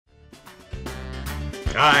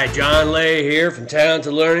Hi, John Lay here from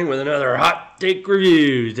Talented Learning with another Hot Take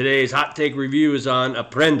Review. Today's Hot Take Review is on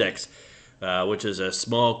Apprentx, which is a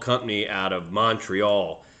small company out of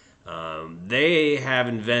Montreal. They have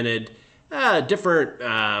invented a different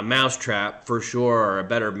mousetrap, for sure, or a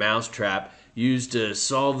better mousetrap used to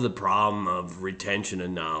solve the problem of retention of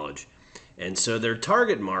knowledge. And so their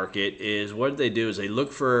target market is, what they do is they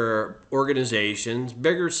look for organizations,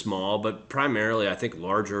 big or small, but primarily I think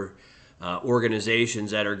larger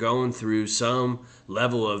organizations that are going through some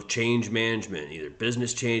level of change management, either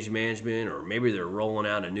business change management, or maybe they're rolling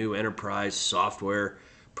out a new enterprise software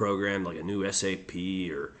program like a new SAP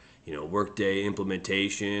or Workday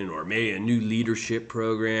implementation, or maybe a new leadership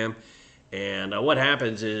program. And what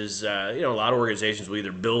happens is a lot of organizations will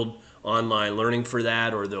either build online learning for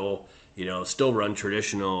that, or they'll still run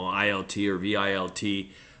traditional ILT or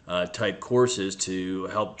VILT type courses to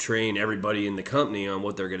help train everybody in the company on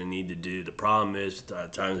what they're going to need to do. The problem is, the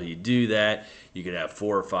times that you do that, you could have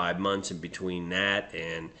 4 or 5 months in between that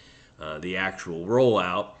and the actual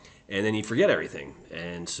rollout, and then you forget everything.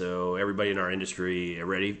 And so everybody in our industry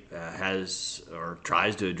already has or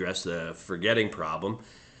tries to address the forgetting problem.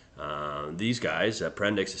 These guys,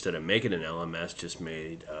 Apprentx, instead of making an LMS, just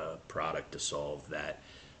made a product to solve that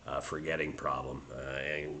forgetting problem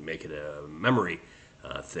and make it a memory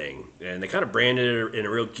thing. And they kind of branded it in a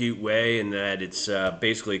real cute way, in that it's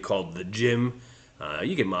basically called the gym.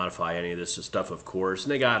 You can modify any of this stuff, of course,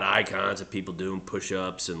 and they got icons of people doing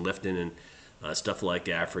push-ups and lifting and stuff like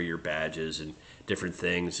that for your badges and different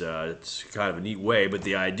things. It's kind of a neat way, but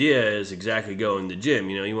the idea is exactly going to the gym.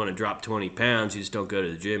 You want to drop 20 pounds, you just don't go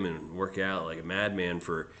to the gym and work out like a madman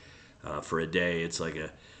for a day. It's like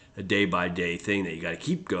a day-by-day thing that you got to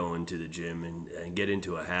keep going to the gym and get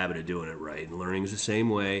into a habit of doing it right. And learning is the same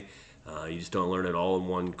way. You just don't learn it all in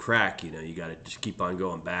one crack. You got to just keep on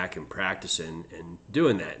going back and practicing and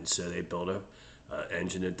doing that. And so they built a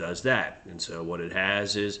engine that does that. And so what it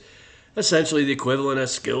has is essentially the equivalent of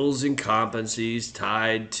skills and competencies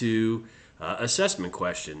tied to assessment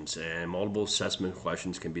questions. And multiple assessment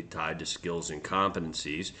questions can be tied to skills and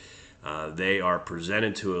competencies. They are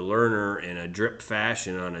presented to a learner in a drip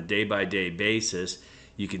fashion on a day-by-day basis.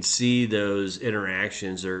 You can see those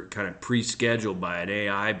interactions are kind of pre-scheduled by an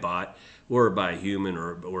AI bot or by a human,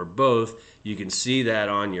 or both. You can see that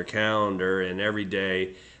on your calendar, and every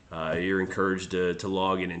day you're encouraged to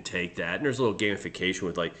log in and take that. And there's a little gamification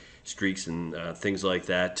with like streaks and things like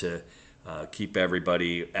that to keep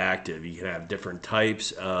everybody active. You can have different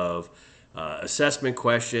types of assessment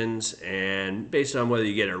questions, and based on whether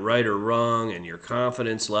you get it right or wrong and your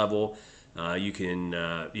confidence level, you can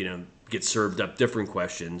get served up different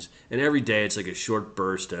questions. And every day it's like a short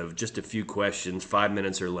burst of just a few questions, 5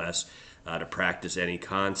 minutes or less, to practice any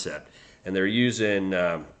concept. And they're using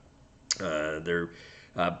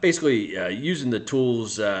basically using the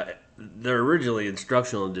tools. They're originally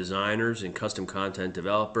instructional designers and custom content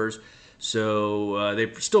developers. So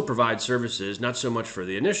they still provide services, not so much for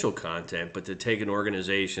the initial content, but to take an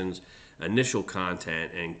organization's initial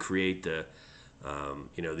content and create the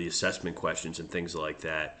assessment questions and things like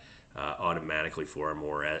that automatically for them,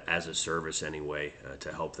 or as a service anyway,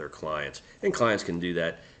 to help their clients. And clients can do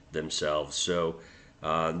that themselves. So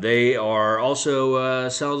they are also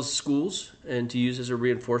sell to schools and to use as a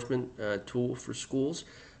reinforcement tool for schools,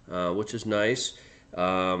 which is nice.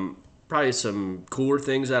 Probably some cooler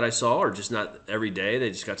things that I saw are just not every day. They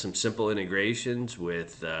just got some simple integrations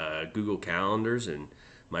with Google Calendars and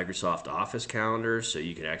Microsoft Office calendars, so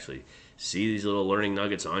you can actually see these little learning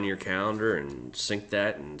nuggets on your calendar and sync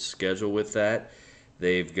that and schedule with that.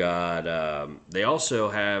 They've got. They also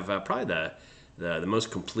have probably the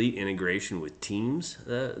most complete integration with Teams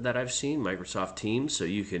that I've seen, Microsoft Teams, so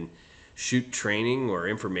you can shoot training or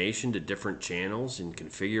information to different channels and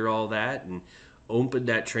configure all that and open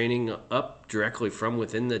that training up directly from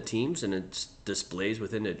within the Teams, and it displays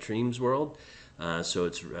within the Teams world. So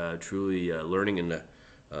it's truly learning in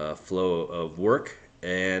the flow of work.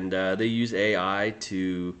 And they use AI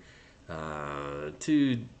to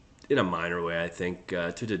in a minor way, I think,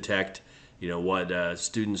 to detect what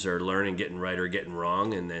students are learning, getting right or getting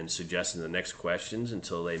wrong, and then suggesting the next questions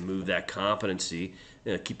until they move that competency.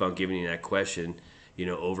 Keep on giving you that question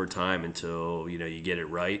over time until you get it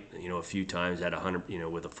right, a few times at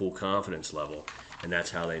 100, with a full confidence level, and that's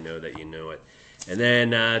how they know that you know it. And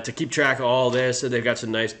then to keep track of all this, they've got some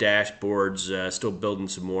nice dashboards, still building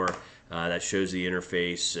some more that shows the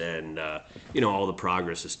interface and all the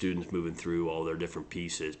progress of students moving through all their different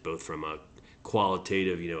pieces, both from a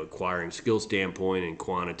qualitative, acquiring skill standpoint, and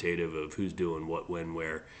quantitative of who's doing what, when,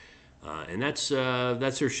 where, and that's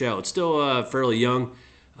their shell. It's still fairly young.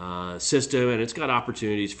 system, and it's got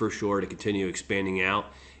opportunities for sure to continue expanding out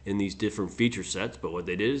in these different feature sets. But what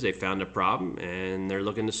they did is they found a problem and they're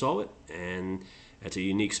looking to solve it, and that's a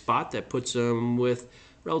unique spot that puts them with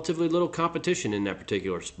relatively little competition in that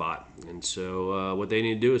particular spot. And so what they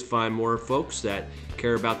need to do is find more folks that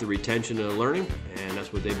care about the retention of learning, and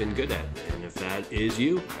that's what they've been good at. And if that is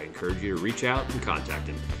you, I encourage you to reach out and contact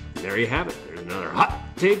them. And there you have it. There's another hot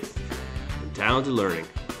take from Talented Learning.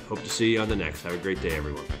 Hope to see you on the next. Have a great day,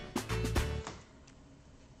 everyone.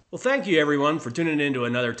 Well, thank you, everyone, for tuning in to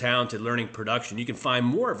another Talented Learning production. You can find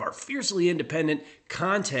more of our fiercely independent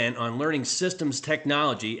content on learning systems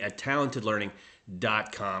technology at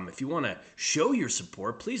talentedlearning.com. If you want to show your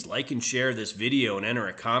support, please like and share this video and enter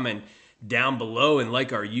a comment down below and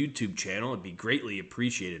like our YouTube channel. It'd be greatly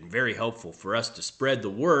appreciated and very helpful for us to spread the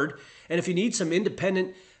word. And if you need some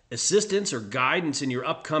independent assistance or guidance in your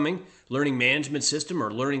upcoming learning management system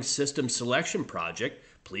or learning system selection project,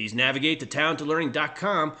 please navigate to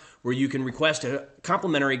talentedlearning.com, where you can request a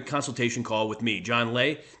complimentary consultation call with me, John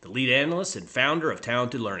Lay, the lead analyst and founder of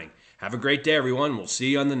Talented Learning. Have a great day, everyone. We'll see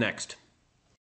you on the next.